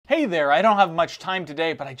Hi there, I don't have much time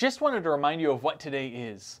today, but I just wanted to remind you of what today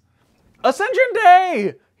is. Ascension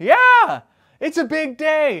Day! Yeah! It's a big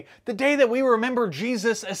day, the day that we remember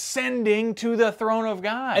Jesus ascending to the throne of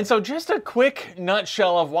God. And so just a quick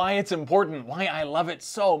nutshell of why it's important, why I love it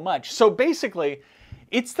so much. So basically,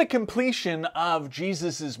 it's the completion of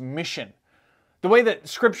Jesus' mission. The way that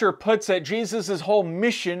Scripture puts it, Jesus' whole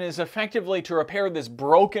mission is effectively to repair this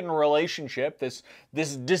broken relationship, this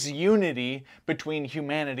disunity between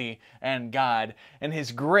humanity and God. And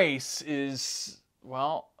His grace is,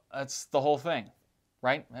 well, that's the whole thing,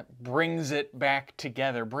 right? That brings it back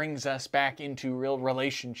together, brings us back into real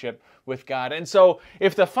relationship with God. And so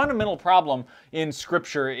if the fundamental problem in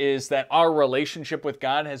Scripture is that our relationship with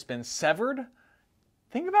God has been severed,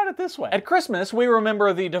 think about it this way. At Christmas, we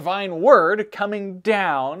remember the divine Word coming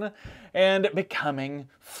down and becoming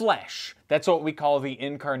flesh. That's what we call the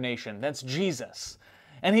incarnation. That's Jesus.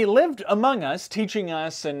 And He lived among us, teaching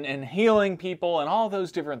us and healing people and all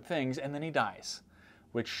those different things, and then He dies,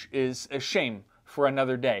 which is a shame for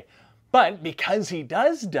another day. But because He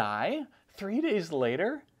does die, 3 days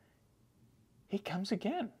later, He comes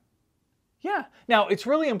again. Yeah. Now, it's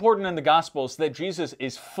really important in the Gospels that Jesus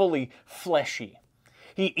is fully fleshy.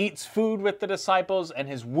 He eats food with the disciples, and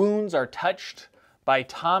His wounds are touched by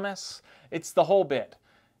Thomas. It's the whole bit.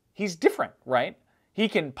 He's different, right? He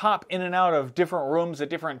can pop in and out of different rooms at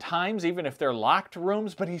different times, even if they're locked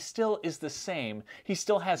rooms, but He still is the same. He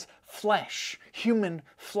still has flesh, human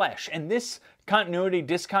flesh. And this continuity,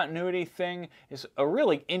 discontinuity thing is a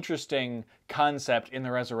really interesting concept in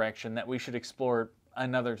the resurrection that we should explore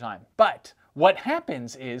another time. But what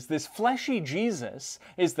happens is this fleshy Jesus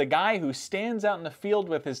is the guy who stands out in the field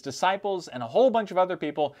with His disciples and a whole bunch of other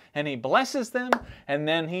people, and He blesses them, and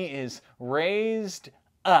then He is raised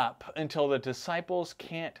up until the disciples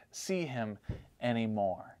can't see Him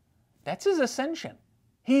anymore. That's His ascension.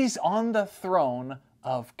 He's on the throne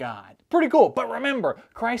of God. Pretty cool. But remember,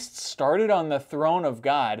 Christ started on the throne of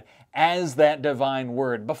God as that divine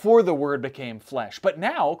Word before the Word became flesh. But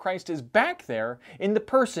now Christ is back there in the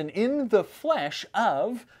person, in the flesh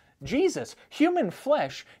of Jesus. Human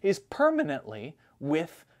flesh is permanently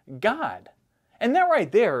with God. And that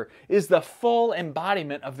right there is the full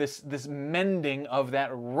embodiment of this mending of that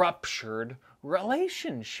ruptured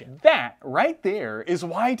relationship. That right there is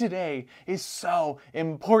why today is so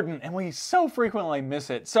important, and we so frequently miss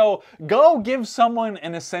it. So go give someone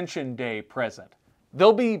an Ascension Day present.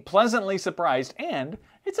 They'll be pleasantly surprised, and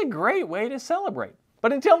it's a great way to celebrate.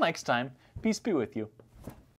 But until next time, peace be with you.